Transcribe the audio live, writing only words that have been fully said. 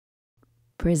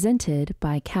presented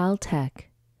by Caltech.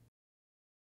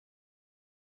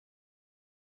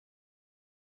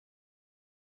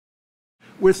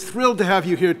 We're thrilled to have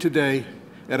you here today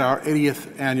at our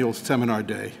 80th Annual Seminar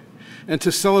Day and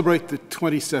to celebrate the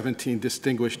 2017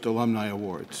 Distinguished Alumni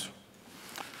Awards.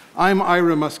 I'm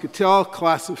Ira Muscatel,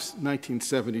 class of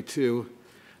 1972,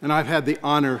 and I've had the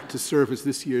honor to serve as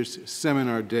this year's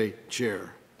Seminar Day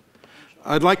Chair.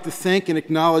 I'd like to thank and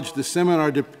acknowledge the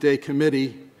Seminar Day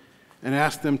Committee and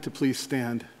ask them to please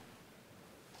stand.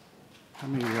 How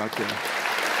many are out there?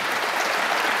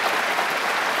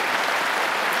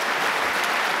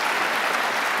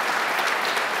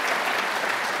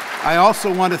 I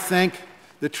also want to thank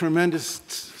the tremendous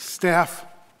staff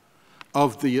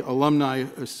of the Alumni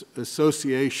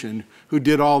Association who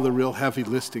did all the real heavy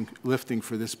lifting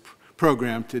for this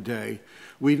program today.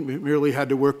 We merely had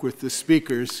to work with the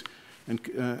speakers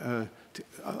and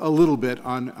a little bit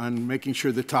on making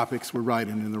sure the topics were right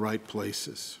and in the right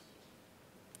places.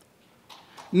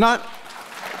 Not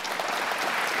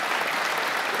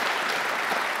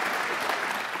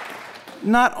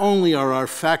only are our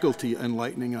faculty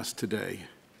enlightening us today,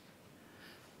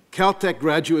 Caltech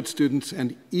graduate students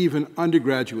and even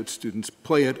undergraduate students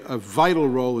play a vital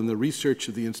role in the research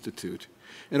of the Institute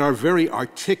and are very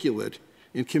articulate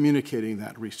in communicating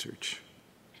that research.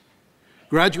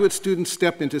 Graduate students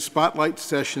step into spotlight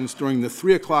sessions during the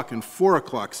 3 o'clock and 4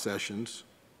 o'clock sessions,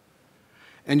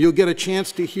 and you'll get a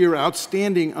chance to hear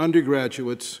outstanding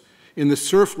undergraduates in the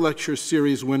Surf Lecture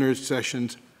Series winners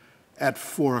sessions at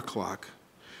 4 o'clock.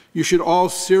 You should all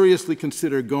seriously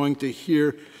consider going to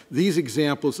hear these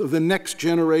examples of the next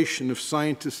generation of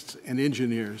scientists and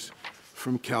engineers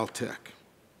from Caltech.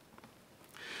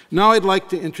 Now I'd like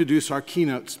to introduce our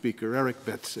keynote speaker, Eric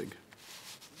Betzig.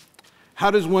 How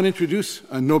does one introduce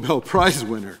a Nobel Prize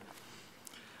winner?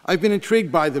 I've been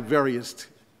intrigued by the various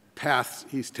paths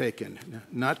he's taken.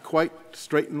 Not quite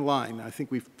straight in line. I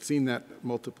think we've seen that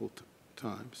multiple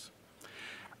times.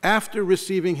 After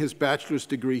receiving his bachelor's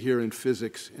degree here in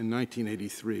physics in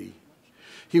 1983,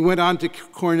 he went on to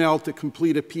Cornell to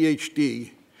complete a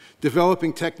PhD,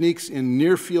 developing techniques in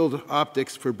near-field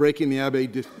optics for breaking the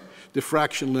Abbe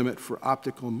diffraction limit for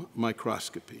optical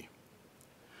microscopy.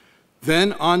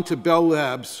 Then on to Bell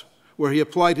Labs, where he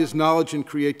applied his knowledge and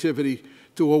creativity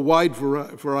to a wide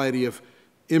variety of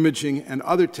imaging and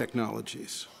other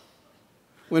technologies.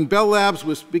 When Bell Labs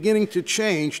was beginning to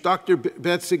change, Dr.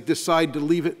 Betzig decided to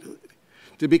leave it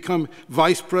to become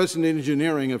vice president of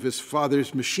engineering of his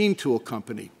father's machine tool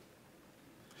company,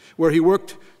 where he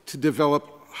worked to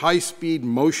develop high-speed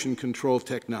motion control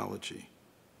technology.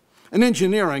 An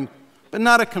engineering, but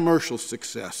not a commercial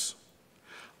success.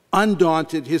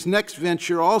 Undaunted, his next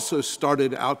venture also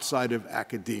started outside of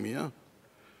academia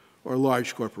or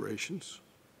large corporations,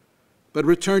 but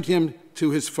returned him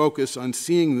to his focus on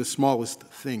seeing the smallest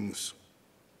things.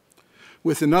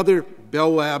 With another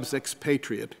Bell Labs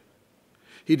expatriate,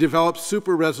 he developed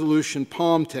super-resolution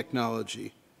palm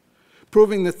technology,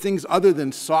 proving that things other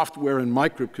than software and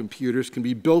microcomputers can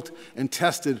be built and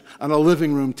tested on a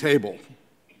living room table.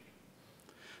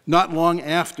 Not long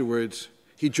afterwards,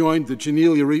 he joined the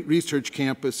Genelia Research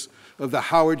Campus of the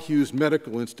Howard Hughes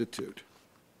Medical Institute.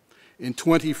 In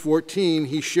 2014,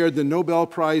 he shared the Nobel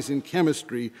Prize in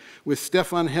Chemistry with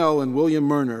Stefan Hell and William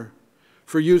Murner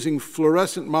for using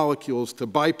fluorescent molecules to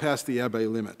bypass the Abbe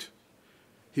limit.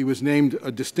 He was named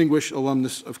a distinguished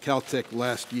alumnus of Caltech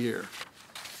last year.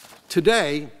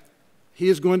 Today, he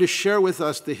is going to share with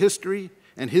us the history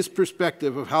and his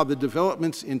perspective of how the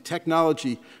developments in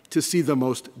technology to see the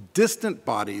most distant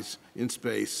bodies in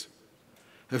space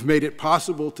have made it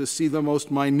possible to see the most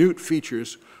minute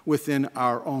features within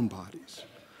our own bodies.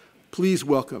 Please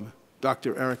welcome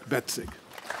Dr. Eric Betzig.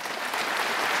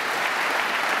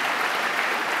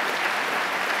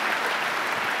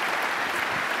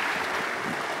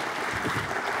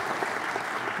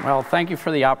 Well, thank you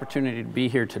for the opportunity to be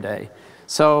here today.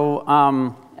 So,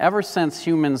 ever since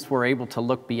humans were able to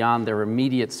look beyond their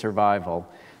immediate survival,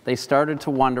 they started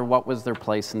to wonder what was their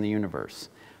place in the universe.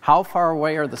 How far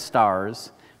away are the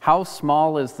stars? How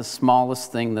small is the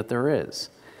smallest thing that there is?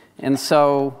 And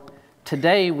so,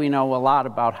 today we know a lot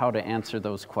about how to answer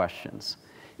those questions.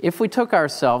 If we took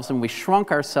ourselves and we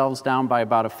shrunk ourselves down by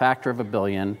about a factor of 1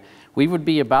 billion, we would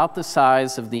be about the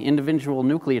size of the individual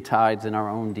nucleotides in our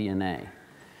own DNA.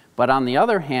 But on the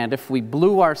other hand, if we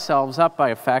blew ourselves up by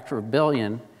a factor of 1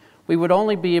 billion, we would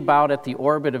only be about at the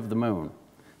orbit of the moon.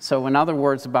 So in other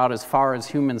words, about as far as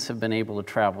humans have been able to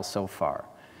travel so far.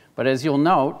 But as you'll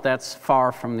note, that's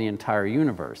far from the entire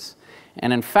universe.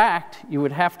 And in fact, you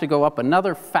would have to go up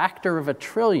another factor of 1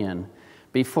 trillion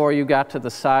before you got to the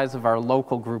size of our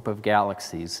local group of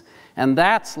galaxies. And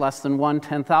that's less than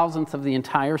 1/10,000th of the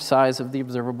entire size of the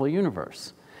observable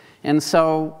universe. And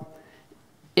so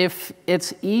if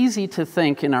it's easy to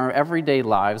think in our everyday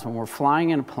lives when we're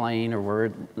flying in a plane or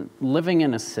we're living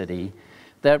in a city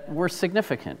that we're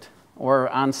significant or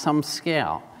on some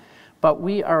scale, but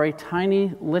we are a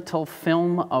tiny little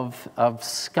film of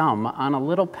scum on a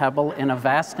little pebble in a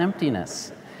vast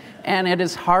emptiness. And it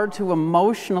is hard to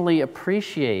emotionally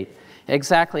appreciate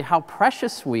exactly how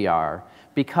precious we are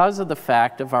because of the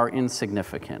fact of our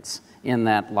insignificance in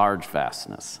that large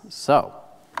vastness.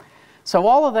 So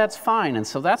all of that's fine, and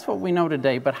so that's what we know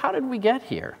today, but how did we get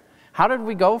here? How did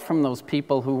we go from those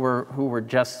people who were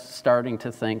just starting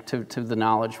to think to the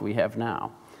knowledge we have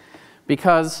now?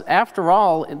 Because after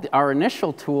all, our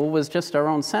initial tool was just our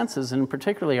own senses, and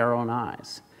particularly our own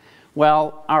eyes.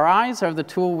 Well, our eyes are the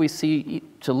tool we see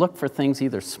to look for things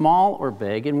either small or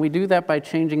big, and we do that by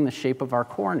changing the shape of our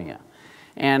cornea.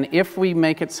 And if we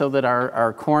make it so that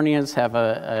our corneas have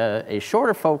a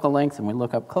shorter focal length and we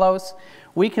look up close,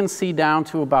 we can see down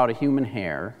to about a human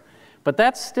hair, but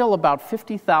that's still about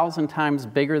 50,000 times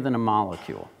bigger than a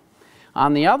molecule.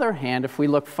 On the other hand, if we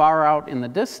look far out in the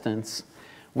distance,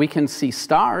 we can see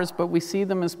stars, but we see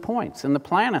them as points, and the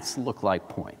planets look like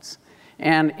points.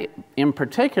 And in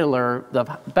particular, the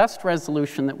best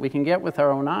resolution that we can get with our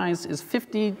own eyes is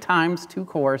 50 times too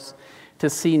coarse to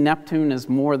see Neptune as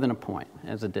more than a point,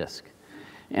 as a disk.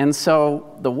 And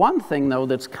so the one thing, though,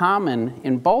 that's common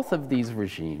in both of these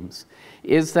regimes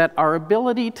is that our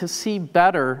ability to see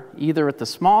better, either at the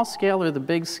small scale or the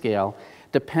big scale,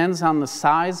 depends on the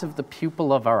size of the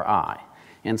pupil of our eye.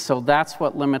 And so that's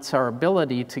what limits our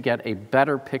ability to get a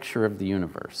better picture of the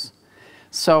universe.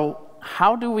 So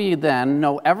how do we then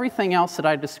know everything else that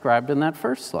I described in that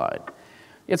first slide?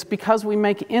 It's because we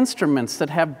make instruments that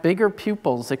have bigger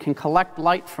pupils that can collect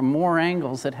light from more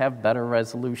angles that have better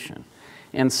resolution.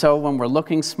 And so when we're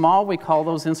looking small, we call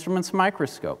those instruments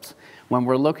microscopes. When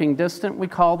we're looking distant, we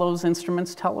call those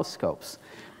instruments telescopes.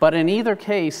 But in either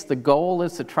case, the goal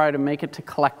is to try to make it to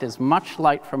collect as much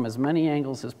light from as many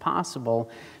angles as possible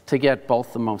to get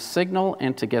both the most signal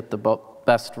and to get the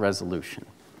best resolution.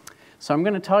 So I'm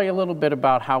going to tell you a little bit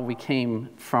about how we came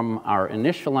from our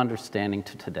initial understanding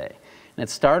to today. And it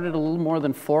started a little more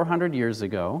than 400 years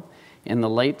ago in the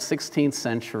late 16th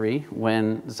century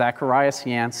when Zacharias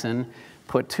Janssen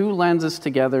put two lenses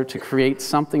together to create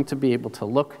something to be able to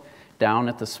look down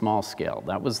at the small scale.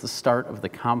 That was the start of the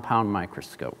compound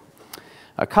microscope.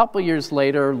 A couple years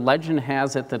later, legend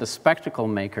has it that a spectacle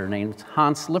maker named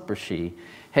Hans Lippershey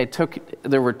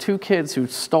there were two kids who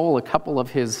stole a couple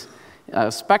of his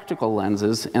spectacle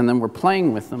lenses and then were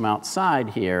playing with them outside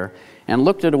here and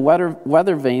looked at a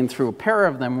weather vane through a pair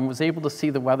of them and was able to see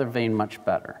the weather vane much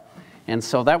better. And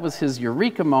so that was his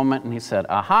eureka moment, and he said,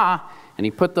 aha, and he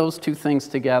put those two things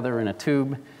together in a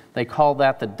tube. They call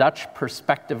that the Dutch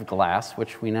perspective glass,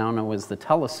 which we now know as the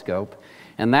telescope,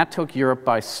 and that took Europe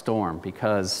by storm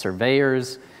because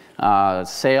surveyors,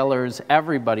 sailors,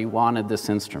 everybody wanted this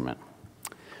instrument.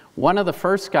 One of the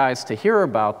first guys to hear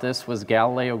about this was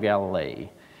Galileo Galilei,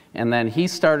 and then he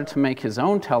started to make his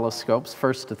own telescopes,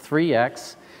 first to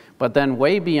 3x, but then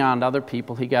way beyond other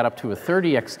people, he got up to a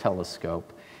 30x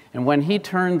telescope. And when he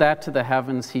turned that to the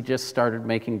heavens, he just started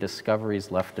making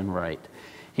discoveries left and right.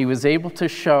 He was able to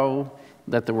show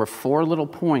that there were 4 little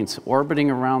points orbiting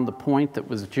around the point that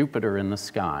was Jupiter in the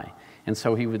sky. And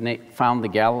so he found the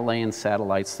Galilean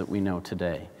satellites that we know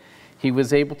today. He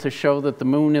was able to show that the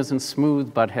moon isn't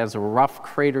smooth but has a rough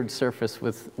cratered surface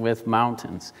with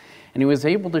mountains. And he was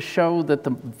able to show that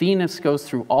the Venus goes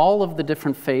through all of the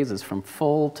different phases from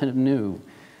full to new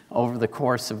over the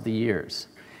course of the years.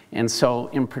 And so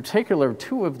in particular,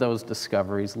 2 of those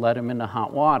discoveries led him into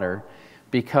hot water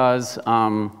because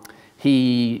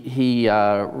he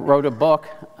wrote a book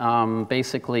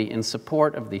basically in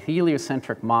support of the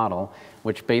heliocentric model,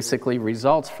 which basically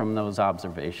results from those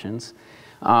observations.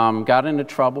 Got into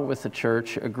trouble with the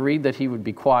church, agreed that he would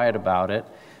be quiet about it,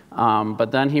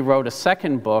 but then he wrote a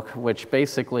second book which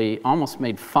basically almost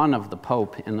made fun of the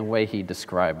Pope in the way he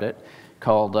described it,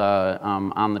 called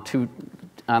on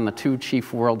the two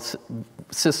chief world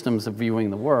systems of viewing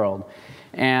the world,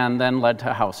 and then led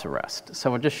to house arrest.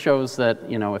 So it just shows that,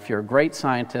 you know, if you're a great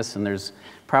scientist, and there's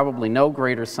probably no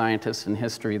greater scientist in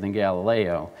history than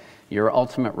Galileo, your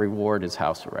ultimate reward is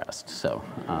house arrest. So,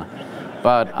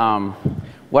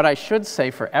 what I should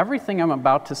say for everything I'm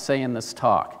about to say in this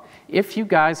talk, if you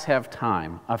guys have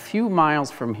time, a few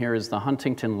miles from here is the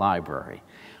Huntington Library.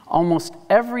 Almost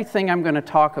everything I'm going to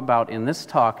talk about in this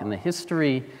talk, in the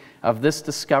history of this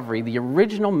discovery, the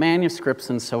original manuscripts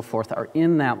and so forth, are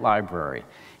in that library.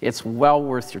 It's well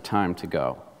worth your time to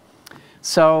go.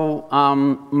 So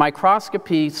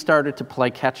microscopy started to play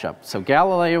catch-up. So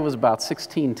Galileo was about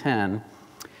 1610,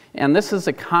 and this is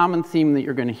a common theme that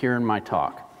you're going to hear in my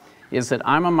talk, is that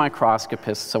I'm a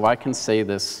microscopist, so I can say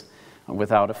this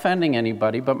without offending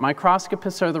anybody, but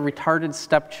microscopists are the retarded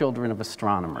stepchildren of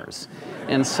astronomers.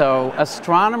 And so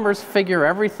astronomers figure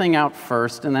everything out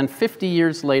first, and then 50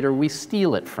 years later, we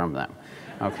steal it from them.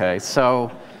 Okay, so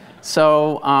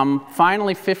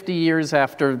finally, 50 years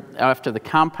after the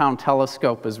compound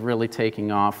telescope was really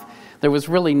taking off, there was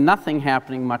really nothing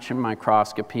happening much in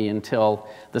microscopy until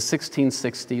the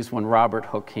 1660s when Robert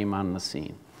Hooke came on the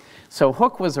scene. So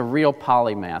Hooke was a real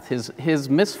polymath. His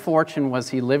misfortune was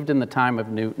he lived in the time of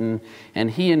Newton, and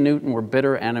he and Newton were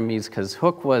bitter enemies because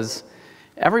Hooke was,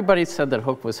 everybody said that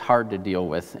Hooke was hard to deal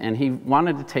with, and he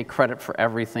wanted to take credit for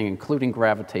everything, including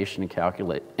gravitation and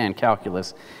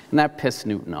calculus, and that pissed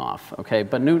Newton off, okay?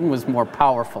 But Newton was more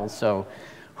powerful, so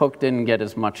Hooke didn't get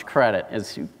as much credit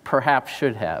as he perhaps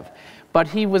should have. But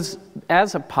he was,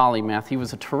 as a polymath, he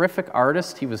was a terrific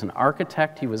artist, he was an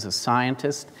architect, he was a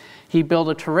scientist. He built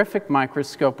a terrific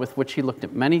microscope with which he looked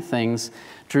at many things,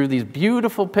 drew these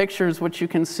beautiful pictures, which you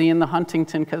can see in the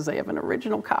Huntington, because they have an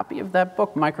original copy of that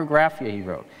book, Micrographia, he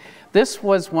wrote. This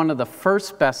was one of the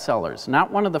first bestsellers,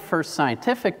 not one of the first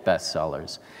scientific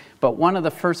bestsellers, but one of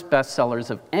the first bestsellers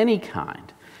of any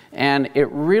kind. And it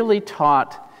really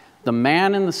taught the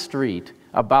man in the street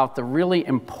about the really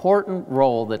important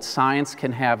role that science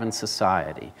can have in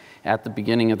society at the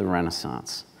beginning of the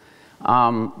Renaissance.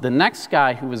 The next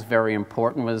guy who was very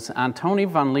important was Antoni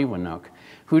van Leeuwenhoek,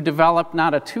 who developed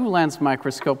not a two-lens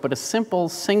microscope, but a simple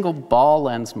single ball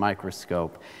lens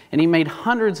microscope. And he made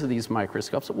hundreds of these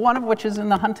microscopes, one of which is in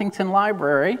the Huntington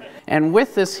Library. And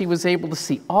with this, he was able to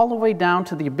see all the way down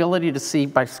to the ability to see,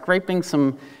 by scraping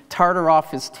some tartar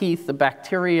off his teeth, the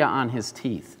bacteria on his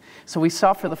teeth. So we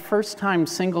saw for the first time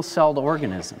single-celled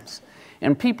organisms.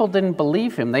 And people didn't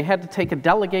believe him. They had to take a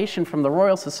delegation from the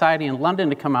Royal Society in London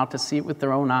to come out to see it with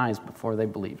their own eyes before they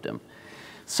believed him.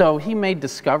 So he made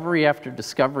discovery after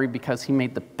discovery because he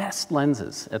made the best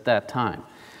lenses at that time.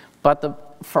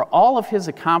 But for all of his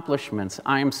accomplishments,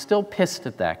 I am still pissed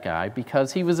at that guy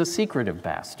because he was a secretive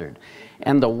bastard.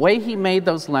 And the way he made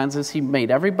those lenses, he made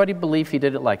everybody believe he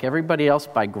did it like everybody else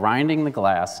by grinding the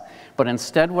glass. But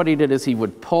instead what he did is he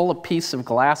would pull a piece of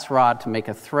glass rod to make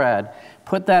a thread,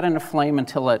 put that in a flame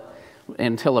until it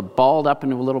balled up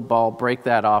into a little ball, break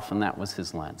that off, and that was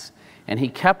his lens. And he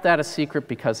kept that a secret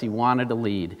because he wanted to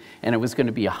lead. And it was going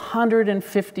to be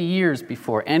 150 years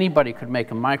before anybody could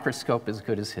make a microscope as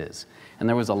good as his. And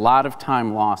there was a lot of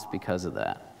time lost because of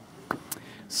that.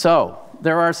 So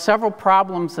there are several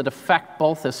problems that affect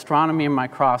both astronomy and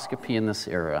microscopy in this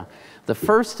era. The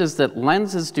first is that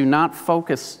lenses do not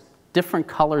focus different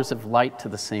colors of light to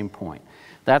the same point.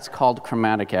 That's called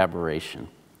chromatic aberration.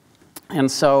 And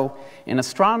so in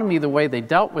astronomy, the way they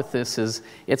dealt with this is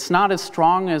it's not as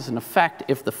strong as an effect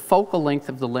if the focal length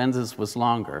of the lenses was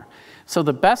longer. So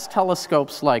the best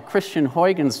telescopes, like Christian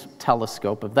Huygens'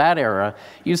 telescope of that era,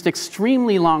 used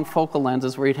extremely long focal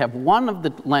lenses where you'd have one of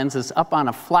the lenses up on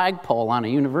a flagpole on a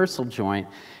universal joint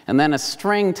and then a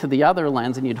string to the other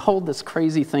lens, and you'd hold this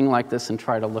crazy thing like this and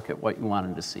try to look at what you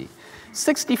wanted to see.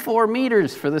 64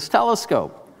 meters for this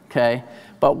telescope, okay?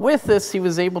 But with this, he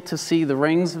was able to see the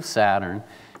rings of Saturn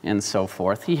and so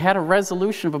forth. He had a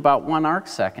resolution of about 1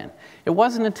 arcsecond. It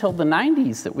wasn't until the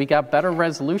 90s that we got better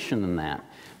resolution than that.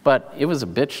 But it was a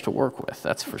bitch to work with,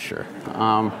 that's for sure.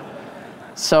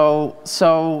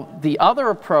 So the other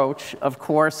approach, of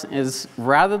course, is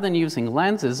rather than using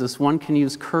lenses, is one can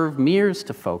use curved mirrors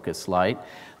to focus light.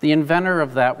 The inventor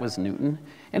of that was Newton.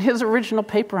 And his original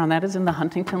paper on that is in the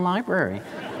Huntington Library,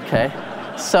 okay?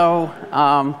 So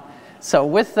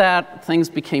with that, things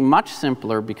became much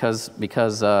simpler because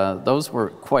those were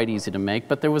quite easy to make.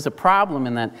 But there was a problem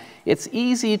in that it's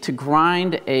easy to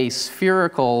grind a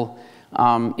spherical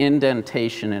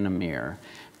indentation in a mirror.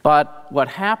 But what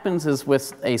happens is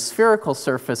with a spherical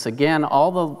surface, again,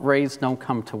 all the rays don't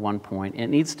come to one point. It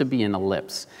needs to be an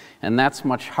ellipse, and that's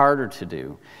much harder to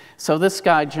do. So this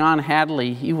guy, John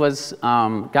Hadley, he was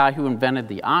a guy who invented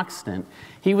the octant.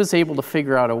 He was able to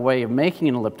figure out a way of making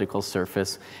an elliptical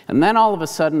surface, and then all of a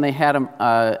sudden they had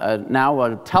now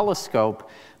a telescope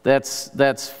that's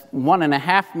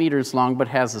 1.5 meters long, but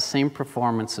has the same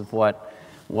performance of what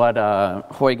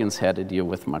Huygens had to deal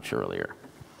with much earlier.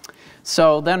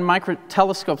 So then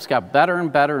telescopes got better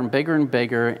and better and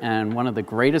bigger, and one of the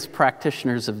greatest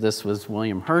practitioners of this was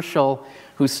William Herschel,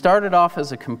 who started off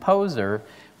as a composer,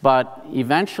 but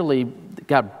eventually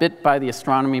got bit by the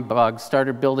astronomy bug,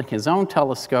 started building his own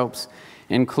telescopes,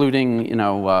 including,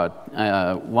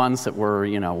 ones that were,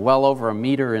 well over a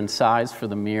meter in size for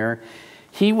the mirror.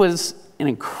 He was an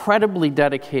incredibly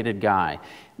dedicated guy.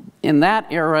 In that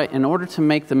era, in order to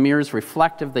make the mirrors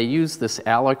reflective, they used this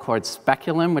alloy called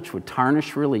speculum, which would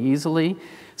tarnish really easily.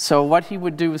 So what he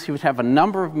would do is he would have a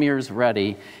number of mirrors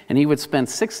ready, and he would spend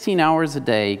 16 hours a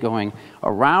day going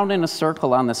around in a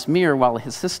circle on this mirror while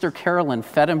his sister Carolyn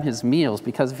fed him his meals,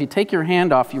 because if you take your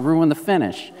hand off, you ruin the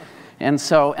finish. And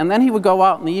then he would go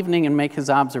out in the evening and make his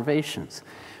observations.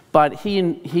 But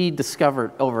he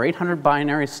discovered over 800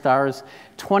 binary stars,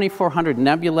 2,400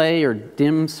 nebulae, or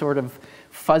dim sort of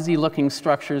fuzzy-looking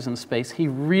structures in space. He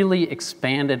really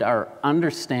expanded our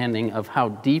understanding of how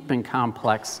deep and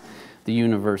complex the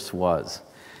universe was.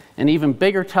 An even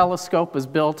bigger telescope was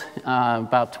built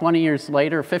about 20 years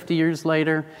later, 50 years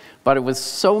later, but it was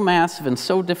so massive and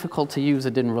so difficult to use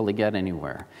it didn't really get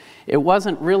anywhere. It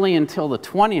wasn't really until the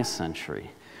 20th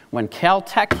century when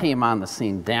Caltech came on the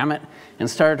scene, damn it, and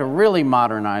started to really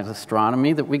modernize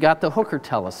astronomy that we got the Hooker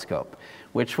telescope,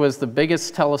 which was the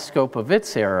biggest telescope of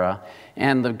its era,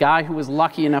 and the guy who was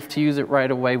lucky enough to use it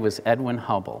right away was Edwin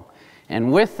Hubble.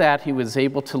 And with that, he was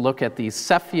able to look at these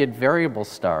Cepheid variable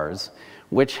stars,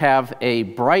 which have a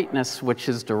brightness which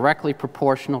is directly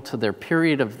proportional to their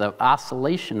period of the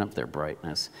oscillation of their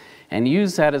brightness, and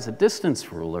use that as a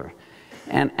distance ruler.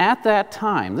 And at that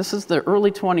time, this is the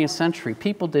early 20th century,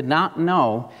 people did not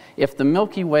know if the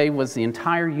Milky Way was the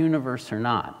entire universe or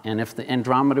not, and if the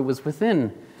Andromeda was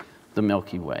within the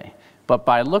Milky Way. But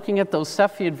by looking at those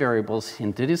Cepheid variables, he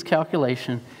did his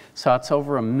calculation, saw it's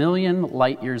over 1 million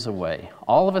light years away.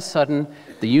 All of a sudden,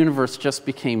 the universe just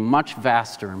became much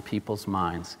vaster in people's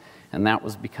minds. And that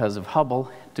was because of Hubble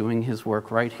doing his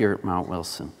work right here at Mount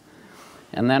Wilson.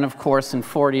 And then, of course, in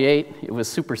 '48, it was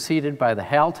superseded by the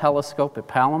Hale telescope at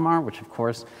Palomar, which, of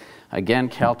course, again,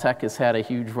 Caltech has had a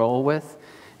huge role with.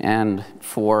 And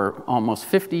for almost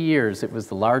 50 years, it was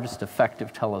the largest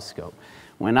effective telescope.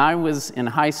 When I was in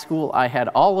high school, I had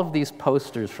all of these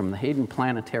posters from the Hayden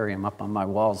Planetarium up on my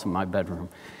walls in my bedroom,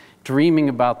 dreaming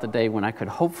about the day when I could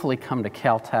hopefully come to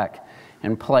Caltech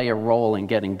and play a role in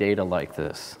getting data like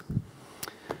this.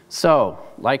 So,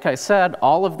 like I said,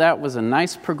 all of that was a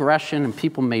nice progression, and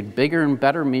people made bigger and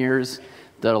better mirrors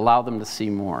that allowed them to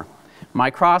see more.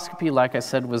 Microscopy, like I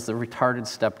said, was the retarded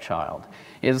stepchild.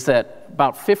 Is that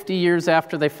about 50 years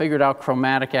after they figured out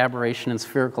chromatic aberration and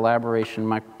spherical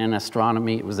aberration in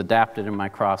astronomy, it was adapted in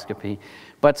microscopy.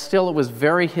 But still, it was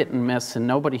very hit and miss, and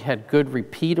nobody had good,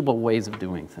 repeatable ways of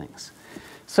doing things.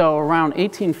 So around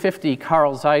 1850,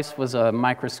 Carl Zeiss was a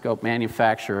microscope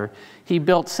manufacturer. He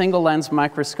built single-lens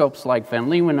microscopes like Van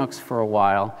Leeuwenhoek's for a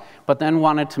while, but then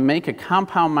wanted to make a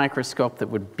compound microscope that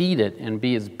would beat it and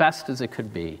be as best as it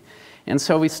could be. And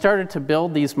so he started to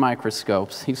build these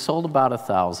microscopes. He sold about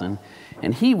 1,000,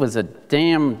 and he was a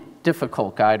damn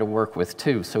difficult guy to work with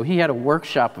too. So he had a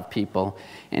workshop of people,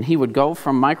 and he would go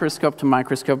from microscope to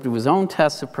microscope, do his own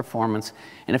tests of performance,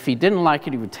 and if he didn't like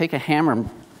it, he would take a hammer and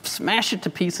smash it to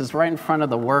pieces right in front of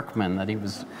the workman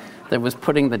that was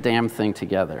putting the damn thing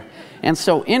together. And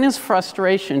so in his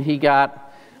frustration, he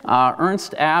got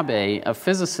Ernst Abbe, a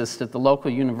physicist at the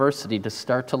local university, to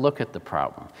start to look at the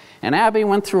problem. And Abbe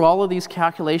went through all of these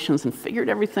calculations and figured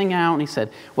everything out, and he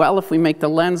said, well, if we make the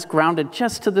lens grounded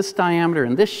just to this diameter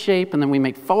and this shape, and then we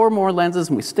make 4 more lenses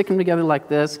and we stick them together like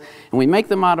this, and we make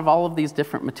them out of all of these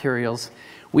different materials,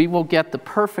 we will get the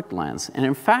perfect lens. And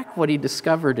in fact, what he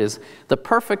discovered is the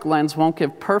perfect lens won't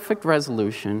give perfect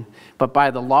resolution, but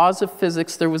by the laws of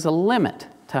physics, there was a limit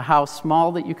to how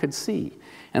small that you could see.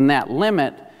 And that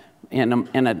limit in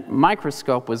a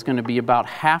microscope was going to be about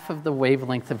half of the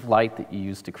wavelength of light that you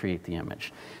use to create the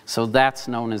image. So that's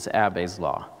known as Abbe's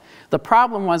law. The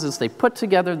problem was they put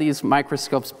together these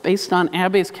microscopes based on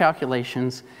Abbe's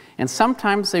calculations, and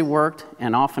sometimes they worked,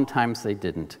 and oftentimes they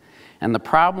didn't. And the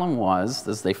problem was,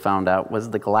 as they found out, was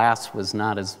the glass was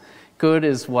not as good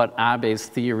as what Abbe's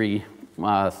theory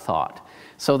thought.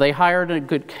 So they hired a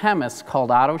good chemist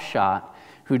called Otto Schott,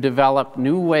 who developed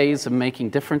new ways of making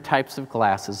different types of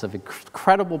glasses of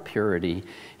incredible purity,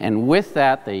 and with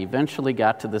that, they eventually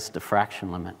got to this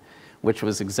diffraction limit, which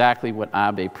was exactly what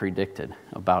Abbe predicted,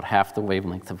 about half the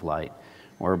wavelength of light,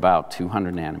 or about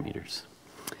 200 nanometers.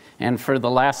 And for the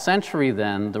last century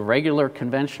then, the regular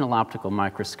conventional optical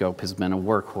microscope has been a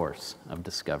workhorse of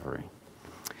discovery.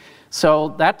 So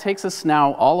that takes us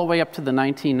now all the way up to the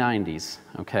 1990s,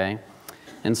 okay?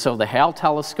 And so the Hale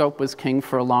telescope was king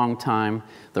for a long time.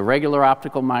 The regular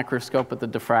optical microscope at the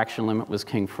diffraction limit was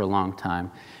king for a long time.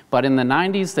 But in the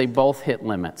 90s, they both hit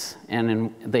limits,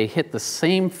 and they hit the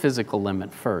same physical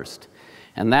limit first.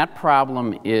 And that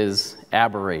problem is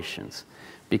aberrations.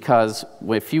 Because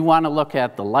if you want to look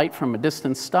at the light from a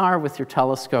distant star with your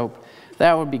telescope,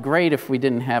 that would be great if we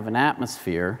didn't have an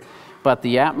atmosphere. But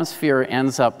the atmosphere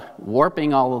ends up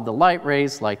warping all of the light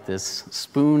rays like this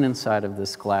spoon inside of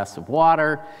this glass of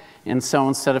water. And so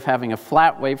instead of having a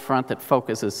flat wavefront that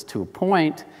focuses to a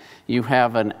point, you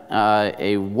have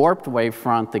a warped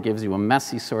wavefront that gives you a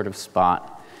messy sort of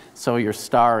spot. So your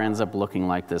star ends up looking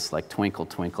like this, like twinkle,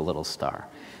 twinkle, little star.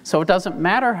 So it doesn't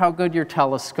matter how good your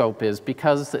telescope is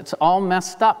because it's all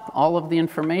messed up, all of the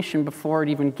information before it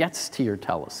even gets to your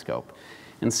telescope.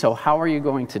 And so how are you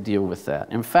going to deal with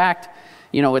that? In fact,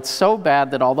 you know, it's so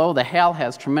bad that although the Hale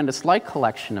has tremendous light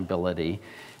collection ability,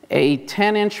 a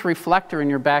 10-inch reflector in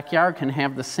your backyard can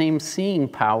have the same seeing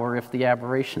power if the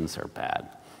aberrations are bad.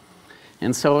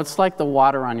 And so it's like the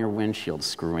water on your windshield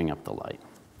screwing up the light.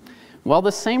 Well,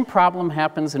 the same problem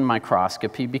happens in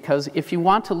microscopy because if you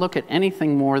want to look at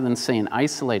anything more than, say, an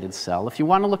isolated cell, if you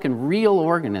want to look in real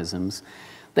organisms,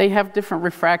 they have different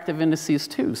refractive indices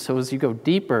too. So as you go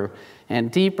deeper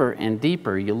and deeper and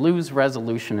deeper, you lose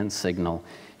resolution and signal.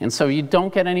 And so you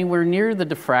don't get anywhere near the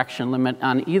diffraction limit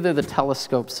on either the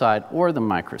telescope side or the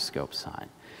microscope side.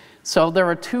 So there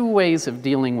are two ways of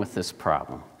dealing with this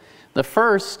problem. The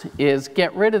first is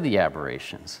get rid of the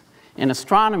aberrations. In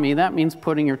astronomy, that means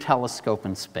putting your telescope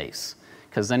in space,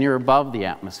 because then you're above the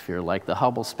atmosphere, like the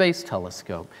Hubble Space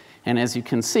Telescope. And as you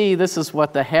can see, this is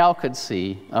what the Hale could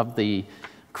see of the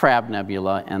Crab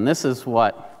Nebula, and this is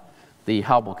what the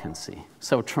Hubble can see.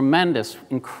 So tremendous,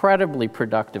 incredibly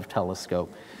productive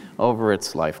telescope over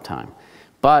its lifetime.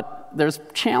 But there's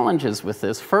challenges with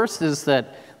this. First is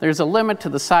that there's a limit to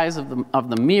the size of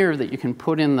the mirror that you can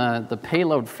put in the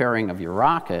payload fairing of your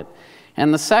rocket.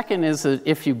 And the second is that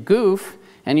if you goof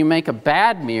and you make a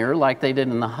bad mirror like they did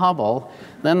in the Hubble,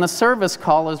 then the service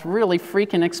call is really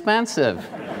freaking expensive.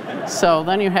 So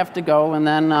then you have to go and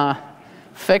then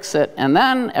fix it, and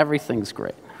then everything's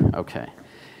great. Okay.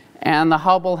 And the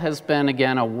Hubble has been,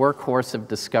 again, a workhorse of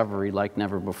discovery like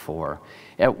never before.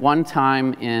 At one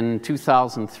time in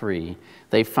 2003,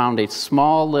 they found a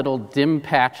small little dim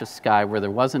patch of sky where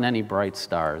there wasn't any bright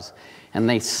stars, and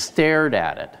they stared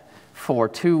at it for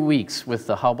 2 weeks with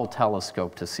the Hubble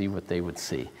telescope to see what they would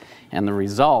see. And the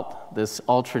result, this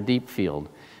ultra-deep field,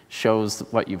 shows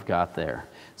what you've got there.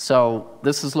 So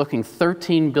this is looking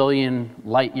 13 billion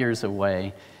light years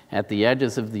away at the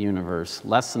edges of the universe,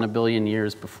 less than 1 billion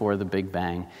years before the Big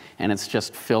Bang, and it's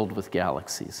just filled with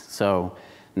galaxies. So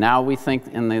now we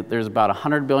think there's about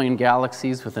 100 billion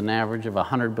galaxies with an average of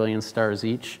 100 billion stars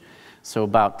each, so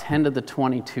about 10 to the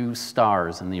 22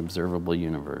 stars in the observable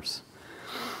universe.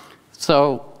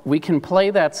 So we can play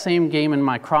that same game in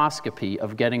microscopy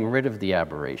of getting rid of the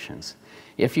aberrations.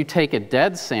 If you take a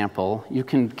dead sample, you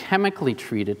can chemically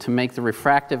treat it to make the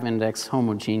refractive index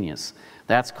homogeneous.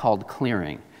 That's called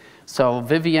clearing. So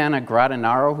Viviana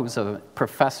Gradinaro, who's a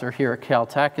professor here at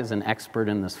Caltech, is an expert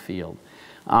in this field.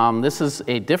 This is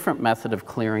a different method of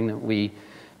clearing that we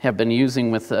have been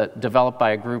using developed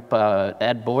by a group,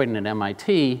 Ed Boyden at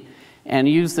MIT, and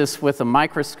use this with a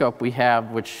microscope we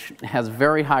have, which has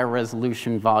very high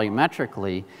resolution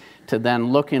volumetrically, to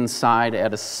then look inside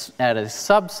at a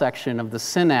subsection of the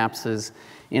synapses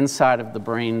inside of the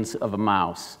brains of a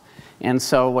mouse. And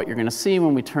so what you're going to see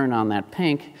when we turn on that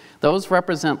pink, those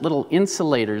represent little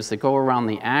insulators that go around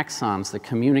the axons that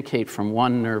communicate from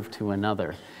one nerve to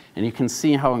another. And you can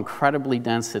see how incredibly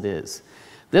dense it is.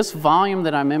 This volume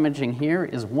that I'm imaging here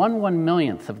is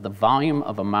 1/1,000,000th of the volume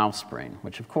of a mouse brain,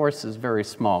 which of course is very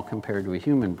small compared to a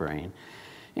human brain.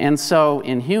 And so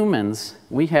in humans,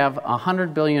 we have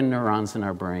 100 billion neurons in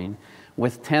our brain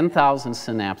with 10,000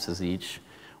 synapses each,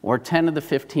 or 10 to the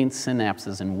 15th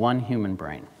synapses in one human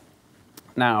brain.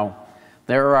 Now,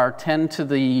 there are 7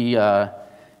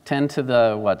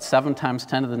 times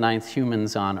 10 to the 9th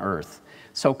humans on Earth.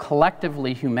 So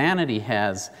collectively, humanity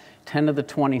has 10 to the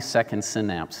 22nd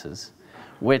synapses,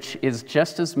 which is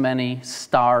just as many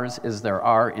stars as there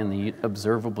are in the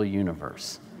observable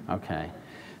universe. Okay,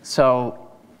 so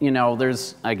you know,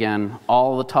 there's again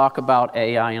all the talk about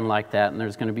AI and like that, and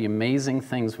there's going to be amazing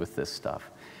things with this stuff.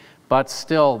 But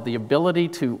still, the ability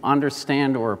to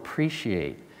understand or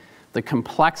appreciate the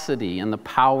complexity and the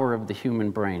power of the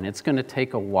human brain, it's going to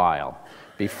take a while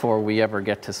before we ever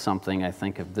get to something, I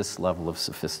think, of this level of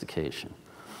sophistication.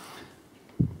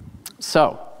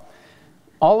 So,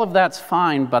 all of that's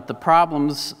fine, but the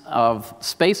problems of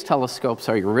space telescopes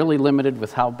are you're really limited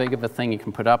with how big of a thing you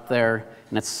can put up there,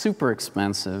 and it's super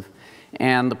expensive.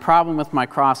 And the problem with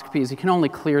microscopy is you can only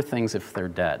clear things if they're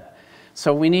dead.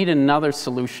 So we need another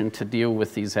solution to deal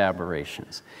with these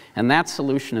aberrations. And that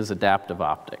solution is adaptive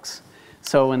optics.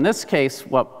 So in this case,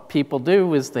 what people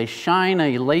do is they shine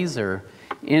a laser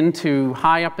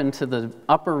high up into the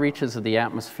upper reaches of the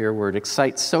atmosphere where it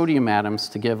excites sodium atoms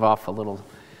to give off a little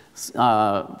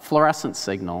fluorescent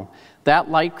signal. That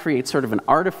light creates sort of an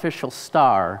artificial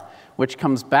star, which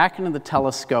comes back into the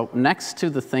telescope next to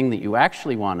the thing that you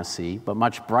actually want to see, but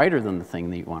much brighter than the thing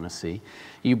that you want to see.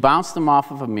 You bounce them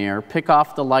off of a mirror, pick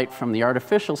off the light from the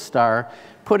artificial star,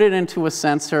 put it into a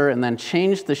sensor, and then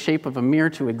change the shape of a mirror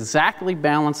to exactly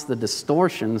balance the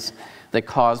distortions that are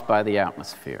caused by the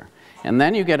atmosphere. And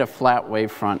then you get a flat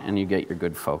wavefront and you get your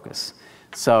good focus.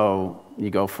 So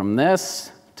you go from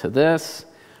this to this,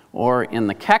 or in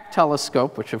the Keck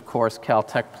telescope, which of course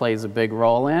Caltech plays a big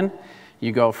role in,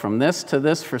 you go from this to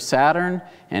this for Saturn,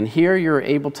 and here you're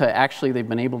able to actually, they've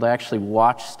been able to actually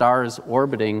watch stars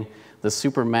orbiting the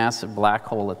supermassive black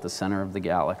hole at the center of the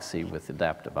galaxy with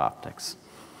adaptive optics.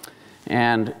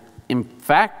 And in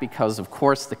fact, because of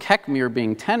course the Keck mirror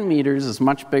being 10 meters is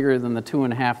much bigger than the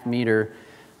 2.5 meter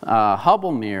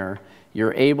Hubble mirror,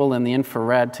 you're able in the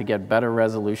infrared to get better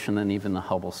resolution than even the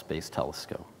Hubble Space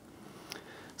Telescope.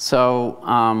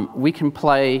 So we can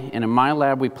play, and in my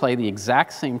lab we play the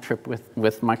exact same trick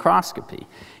with microscopy.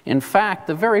 In fact,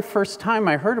 the very first time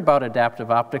I heard about adaptive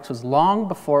optics was long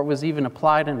before it was even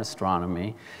applied in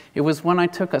astronomy. It was when I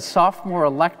took a sophomore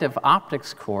elective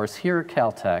optics course here at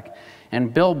Caltech,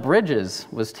 and Bill Bridges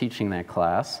was teaching that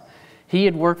class. He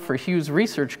had worked for Hughes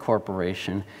Research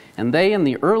Corporation, and they in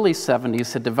the early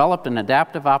 70s had developed an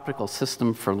adaptive optical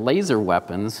system for laser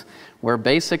weapons, where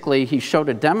basically he showed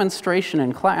a demonstration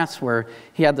in class where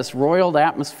he had this roiled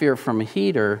atmosphere from a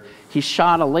heater, he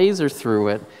shot a laser through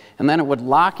it, and then it would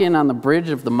lock in on the bridge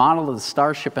of the model of the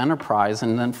Starship Enterprise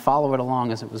and then follow it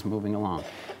along as it was moving along.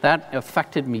 That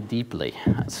affected me deeply.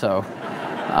 So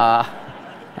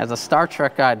as a Star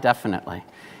Trek guy, definitely.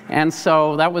 And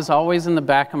so that was always in the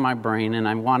back of my brain, and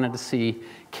I wanted to see,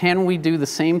 can we do the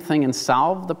same thing and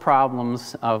solve the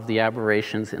problems of the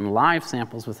aberrations in live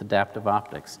samples with adaptive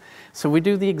optics? So we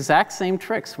do the exact same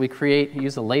tricks. We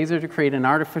use a laser to create an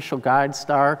artificial guide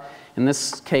star, in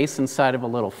this case inside of a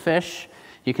little fish.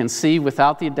 You can see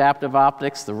without the adaptive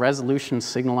optics, the resolution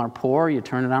signal are poor. You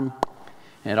turn it on,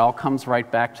 it all comes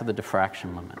right back to the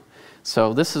diffraction limit.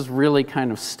 So this is really kind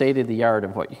of state-of-the-art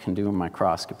of what you can do in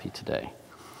microscopy today.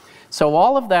 So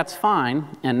all of that's fine,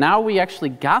 and now we actually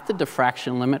got the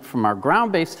diffraction limit from our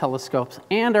ground-based telescopes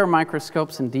and our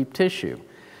microscopes in deep tissue.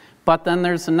 But then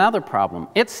there's another problem.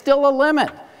 It's still a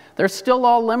limit. They're still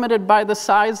all limited by the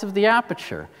size of the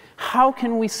aperture. How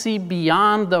can we see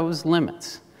beyond those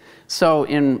limits? So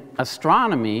in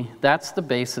astronomy, that's the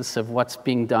basis of what's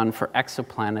being done for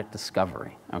exoplanet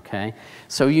discovery, okay?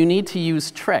 So you need to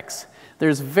use tricks.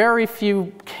 There's very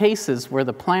few cases where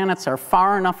the planets are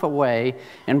far enough away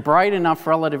and bright enough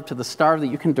relative to the star that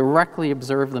you can directly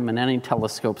observe them in any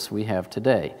telescopes we have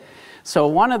today. So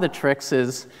one of the tricks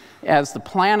is, as the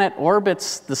planet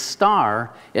orbits the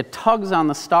star, it tugs on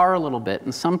the star a little bit,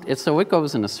 and so it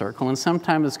goes in a circle, and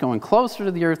sometimes it's going closer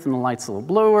to the Earth and the light's a little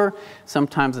bluer,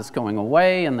 sometimes it's going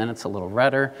away and then it's a little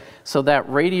redder. So that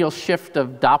radial shift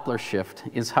of Doppler shift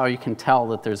is how you can tell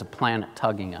that there's a planet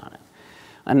tugging on it.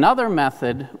 Another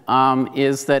method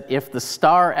is that if the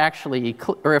star actually,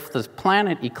 or if the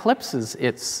planet eclipses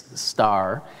its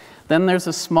star, then there's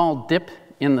a small dip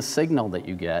in the signal that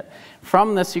you get.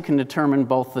 From this, you can determine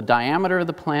both the diameter of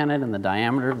the planet and the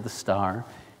diameter of the star,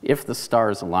 if the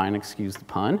stars align, excuse the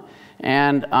pun.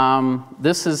 And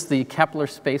this is the Kepler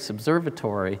Space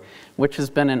Observatory, which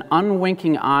has been an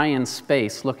unwinking eye in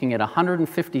space, looking at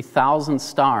 150,000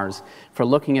 stars for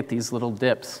looking at these little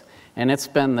dips. And it's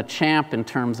been the champ in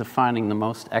terms of finding the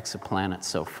most exoplanets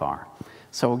so far.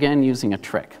 So again, using a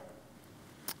trick.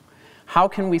 How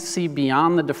can we see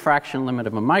beyond the diffraction limit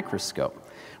of a microscope?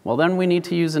 Well, then we need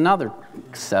to use another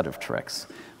set of tricks.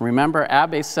 Remember,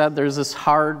 Abbe said there's this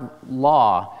hard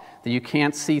law that you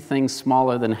can't see things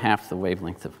smaller than half the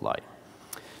wavelength of light.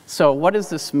 So what does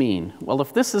this mean? Well,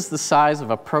 if this is the size of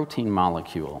a protein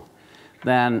molecule,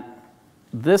 then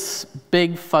this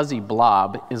big fuzzy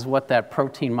blob is what that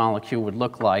protein molecule would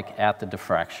look like at the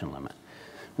diffraction limit.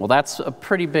 Well, that's a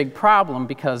pretty big problem,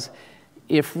 because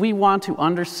if we want to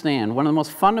understand, one of the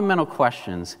most fundamental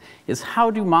questions is, how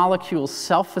do molecules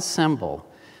self-assemble?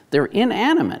 They're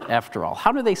inanimate, after all.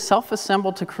 How do they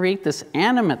self-assemble to create this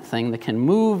animate thing that can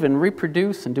move and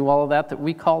reproduce and do all of that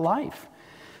we call life?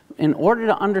 In order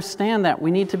to understand that, we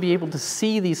need to be able to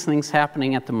see these things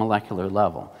happening at the molecular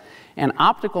level. And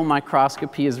optical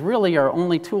microscopy is really our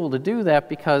only tool to do that,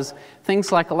 because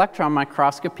things like electron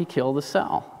microscopy kill the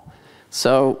cell.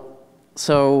 So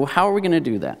how are we going to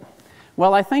do that?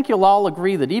 Well, I think you'll all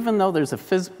agree that even though there's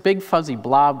a big fuzzy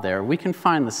blob there, we can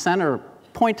find the center,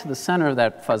 point to the center of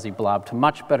that fuzzy blob to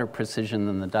much better precision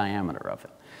than the diameter of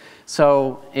it.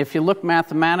 So if you look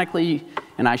mathematically,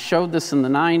 and I showed this in the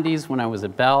 90s when I was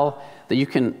at Bell, that you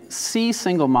can see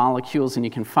single molecules and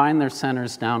you can find their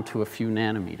centers down to a few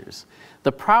nanometers.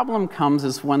 The problem comes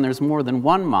is when there's more than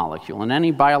one molecule. In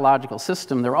any biological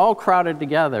system, they're all crowded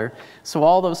together, so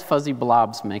all those fuzzy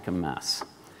blobs make a mess.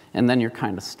 And then you're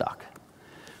kind of stuck.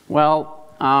 Well,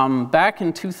 back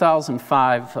in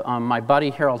 2005, my buddy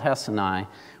Harold Hess and I,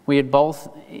 we had both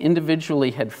individually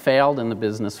had failed in the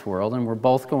business world, and we're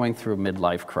both going through a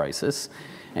midlife crisis,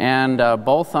 and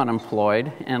both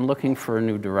unemployed and looking for a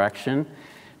new direction.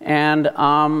 And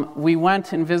we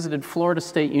went and visited Florida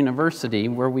State University,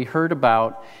 where we heard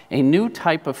about a new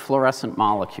type of fluorescent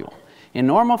molecule. In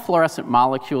normal fluorescent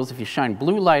molecules, if you shine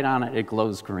blue light on it, it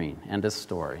glows green. End of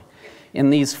story. In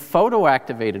these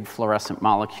photoactivated fluorescent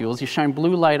molecules, you shine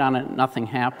blue light on it, nothing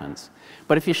happens.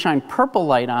 But if you shine purple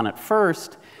light on it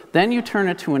first, then you turn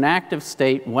it to an active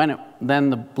state, then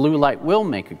the blue light will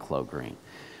make it glow green.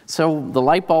 So the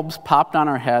light bulbs popped on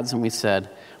our heads and we said,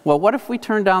 well, what if we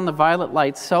turn down the violet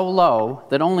light so low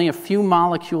that only a few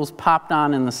molecules popped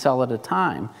on in the cell at a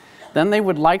time? Then they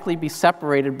would likely be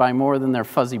separated by more than their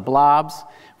fuzzy blobs.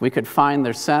 We could find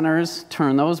their centers,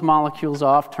 turn those molecules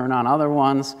off, turn on other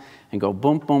ones, and go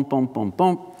boom, boom, boom, boom,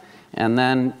 boom, and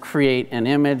then create an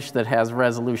image that has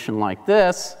resolution like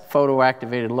this,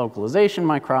 photoactivated localization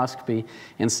microscopy,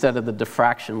 instead of the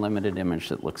diffraction-limited image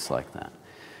that looks like that.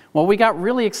 Well, we got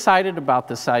really excited about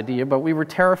this idea, but we were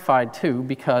terrified too,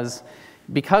 because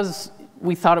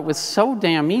we thought it was so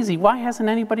damn easy. Why hasn't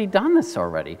anybody done this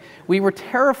already? We were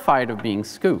terrified of being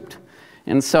scooped.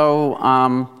 And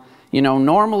so, you know,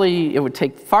 normally it would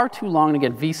take far too long to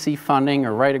get VC funding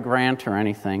or write a grant or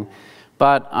anything.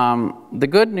 But the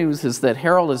good news is that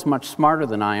Harold is much smarter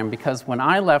than I am, because when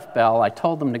I left Bell, I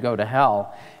told them to go to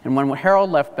hell. And when Harold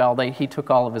left Bell, he took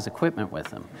all of his equipment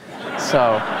with him.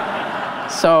 So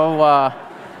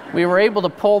we were able to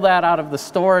pull that out of the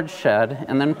storage shed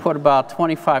and then put about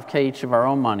 $25K each of our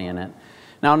own money in it.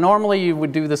 Now, normally you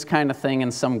would do this kind of thing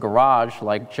in some garage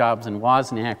like Jobs and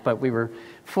Wozniak, but we were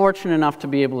fortunate enough to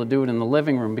be able to do it in the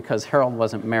living room because Harold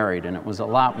wasn't married and it was a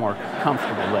lot more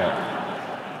comfortable there.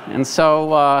 And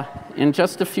so in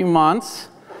just a few months,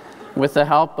 with the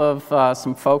help of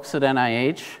some folks at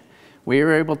NIH, we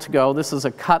were able to go, this is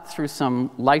a cut through some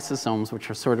lysosomes, which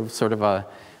are sort of a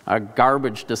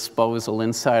garbage disposal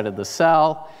inside of the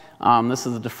cell. This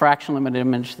is the diffraction limit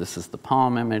image, this is the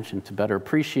palm image, and to better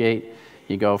appreciate,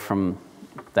 you go from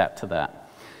that to that.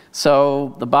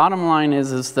 So the bottom line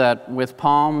is that with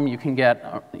palm, you can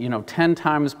get 10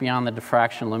 times beyond the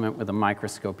diffraction limit with a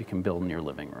microscope you can build in your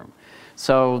living room.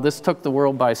 So this took the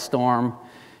world by storm,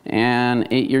 and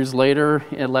 8 years later,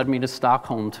 it led me to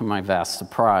Stockholm to my vast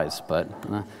surprise, but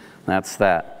that's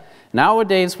that.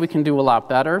 Nowadays, we can do a lot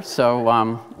better,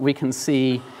 so we can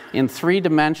see in 3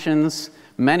 dimensions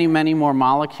many, many more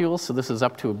molecules, so this is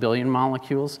up to 1 billion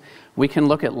molecules. We can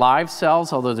look at live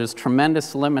cells, although there's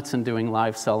tremendous limits in doing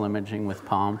live cell imaging with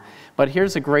palm. But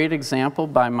here's a great example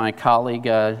by my colleague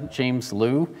James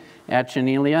Liu at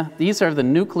Janelia. These are the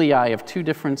nuclei of 2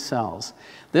 different cells.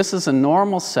 This is a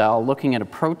normal cell looking at a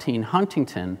protein,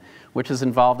 Huntington, which is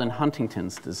involved in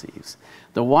Huntington's disease.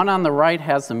 The one on the right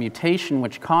has the mutation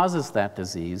which causes that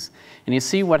disease, and you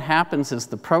see what happens is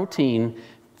the protein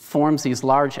forms these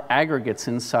large aggregates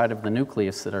inside of the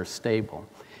nucleus that are stable.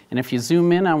 And if you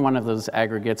zoom in on one of those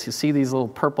aggregates, you see these little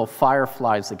purple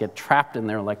fireflies that get trapped in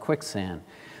there like quicksand.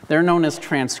 They're known as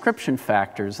transcription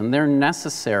factors, and they're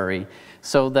necessary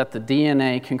so that the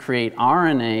DNA can create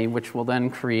RNA, which will then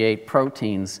create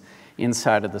proteins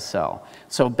inside of the cell.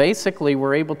 So basically,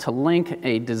 we're able to link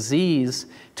a disease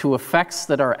to effects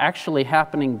that are actually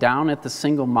happening down at the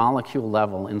single molecule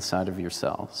level inside of your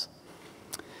cells.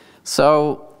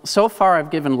 So far,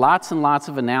 I've given lots and lots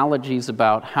of analogies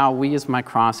about how we as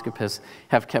microscopists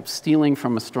have kept stealing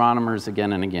from astronomers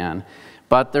again and again.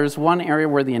 But there's one area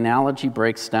where the analogy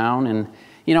breaks down, and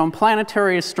in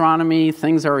planetary astronomy,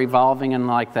 things are evolving and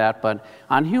like that, but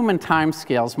on human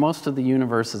timescales, most of the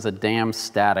universe is a damn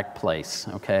static place,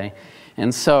 okay?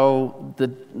 And so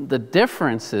the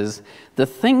difference is, the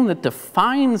thing that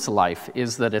defines life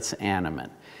is that it's animate.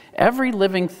 Every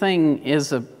living thing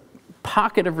is a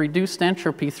pocket of reduced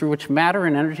entropy through which matter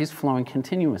and energy is flowing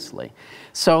continuously.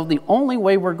 So the only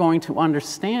way we're going to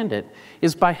understand it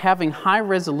is by having high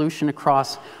resolution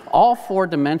across all 4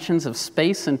 dimensions of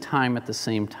space and time at the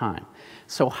same time.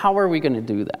 So how are we going to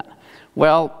do that?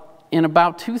 Well, in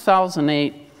about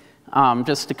 2008,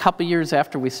 just a couple years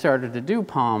after we started to do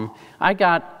Palm, I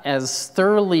got as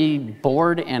thoroughly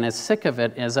bored and as sick of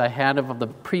it as I had of the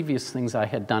previous things I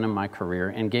had done in my career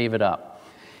and gave it up.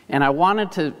 And I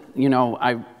wanted to,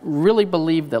 I really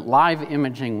believed that live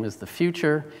imaging was the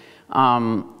future.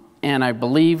 And I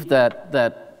believed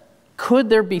that could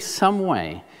there be some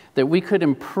way that we could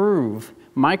improve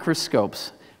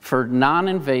microscopes for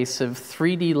non-invasive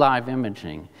 3D live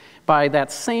imaging by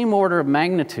that same order of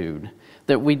magnitude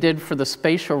that we did for the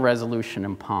spatial resolution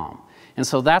in Palm. And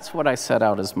so that's what I set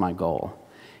out as my goal.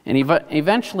 And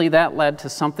eventually that led to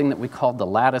something that we called the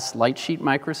lattice light sheet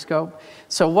microscope.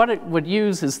 So what it would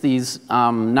use is these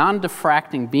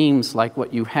non-diffracting beams like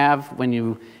what you have when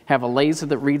you have a laser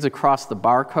that reads across the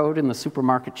barcode in the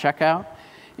supermarket checkout.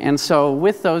 And so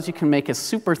with those you can make a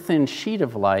super thin sheet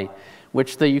of light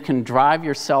which you can drive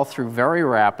your cell through very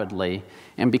rapidly.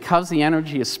 And because the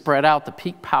energy is spread out, the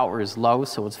peak power is low,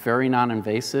 so it's very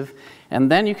non-invasive. And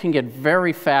then you can get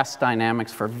very fast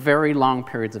dynamics for very long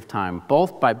periods of time,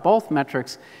 by both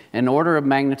metrics, an order of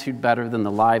magnitude better than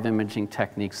the live imaging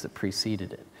techniques that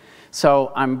preceded it.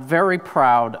 So I'm very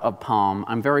proud of Palm.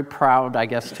 I'm very proud, I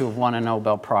guess, to have won a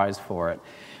Nobel Prize for it.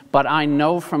 But I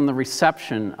know from the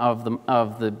reception of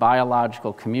the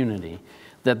biological community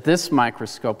that this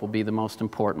microscope will be the most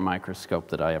important microscope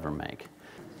that I ever make.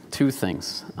 Two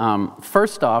things.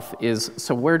 First off is,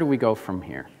 so where do we go from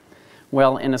here?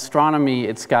 Well, in astronomy,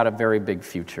 it's got a very big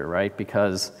future, right?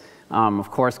 Because, of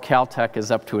course, Caltech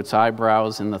is up to its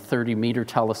eyebrows in the 30-meter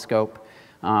telescope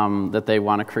that they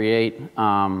want to create,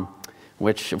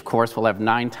 which, of course, will have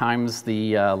 9 times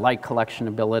the light collection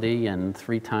ability and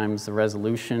 3 times the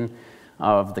resolution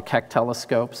of the Keck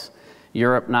telescopes.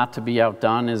 Europe, not to be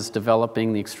outdone, is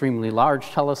developing the extremely large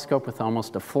telescope with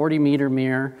almost a 40-meter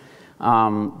mirror.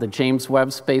 The James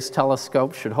Webb Space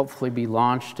Telescope should hopefully be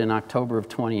launched in October of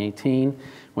 2018,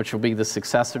 which will be the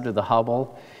successor to the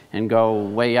Hubble, and go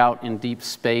way out in deep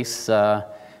space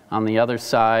on the other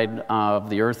side of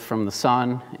the Earth from the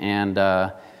Sun, and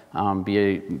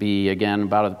be again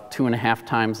about 2.5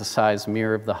 times the size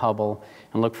mirror of the Hubble,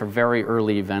 and look for very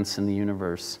early events in the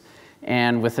universe.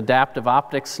 And with adaptive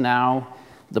optics now,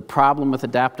 the problem with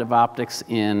adaptive optics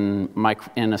in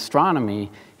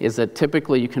astronomy is that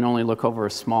typically you can only look over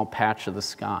a small patch of the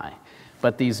sky.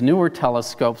 But these newer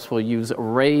telescopes will use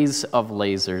arrays of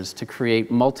lasers to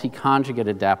create multi-conjugate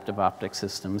adaptive optic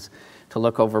systems to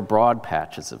look over broad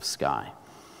patches of sky.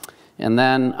 And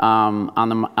then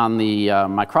on the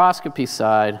microscopy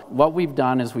side, what we've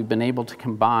done is we've been able to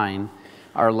combine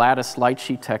our lattice light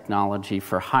sheet technology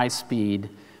for high-speed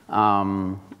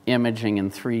imaging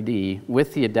in 3D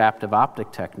with the adaptive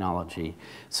optic technology.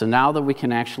 So now that we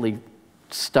can actually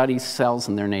study cells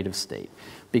in their native state.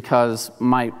 Because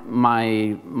my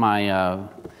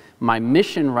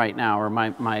mission right now, or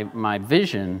my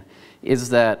vision, is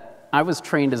that I was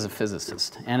trained as a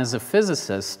physicist. And as a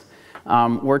physicist,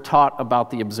 we're taught about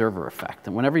the observer effect.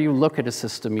 And whenever you look at a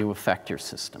system, you affect your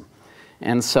system.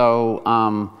 And so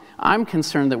I'm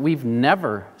concerned that we've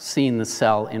never seen the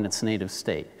cell in its native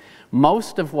state.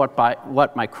 Most of what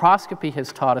microscopy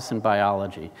has taught us in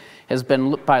biology has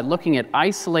been by looking at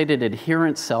isolated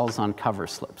adherent cells on cover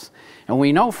slips. And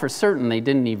we know for certain they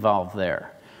didn't evolve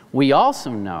there. We also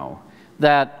know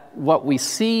that what we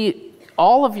see,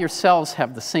 all of your cells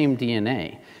have the same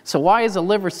DNA. So why is a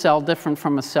liver cell different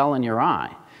from a cell in your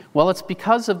eye? Well, it's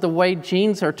because of the way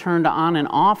genes are turned on and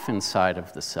off inside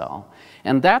of the cell.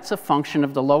 And that's a function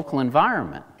of the local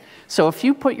environment. So if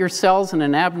you put your cells in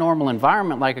an abnormal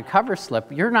environment like a cover slip,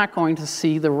 you're not going to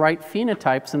see the right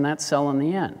phenotypes in that cell in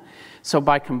the end. So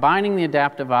by combining the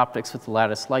adaptive optics with the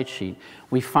lattice light sheet,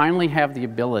 we finally have the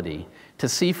ability to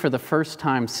see for the first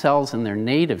time cells in their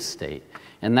native state.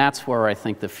 And that's where I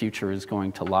think the future is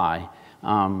going to lie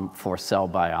for cell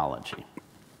biology.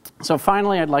 So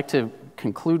finally, I'd like to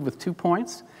conclude with 2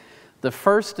 points. The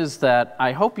first is that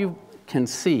I hope you can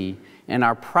see and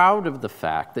are proud of the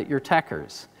fact that you're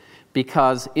techers.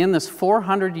 Because in this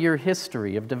 400-year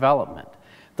history of development,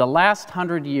 in the last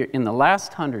 100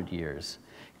 years,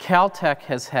 Caltech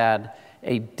has had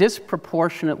a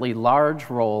disproportionately large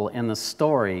role in the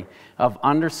story of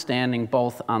understanding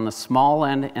both on the small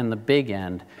end and the big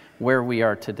end where we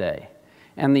are today.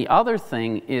 And the other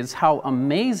thing is how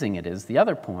amazing it is, the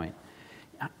other point,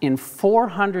 in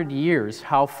 400 years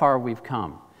how far we've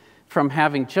come. From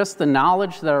having just the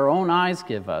knowledge that our own eyes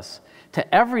give us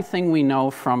to everything we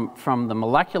know from the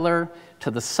molecular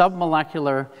to the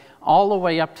submolecular, all the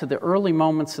way up to the early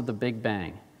moments of the Big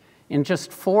Bang. In just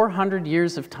 400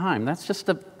 years of time, that's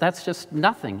just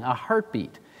nothing, a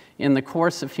heartbeat in the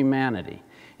course of humanity.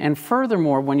 And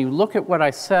furthermore, when you look at what I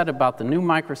said about the new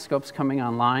microscopes coming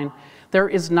online, there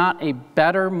is not a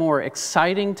better, more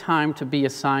exciting time to be a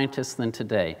scientist than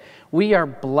today. We are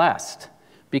blessed,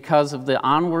 because of the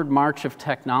onward march of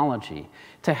technology,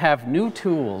 to have new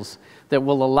tools that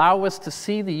will allow us to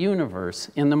see the universe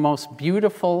in the most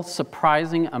beautiful,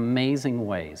 surprising, amazing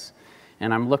ways.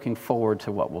 And I'm looking forward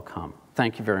to what will come.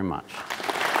 Thank you very much.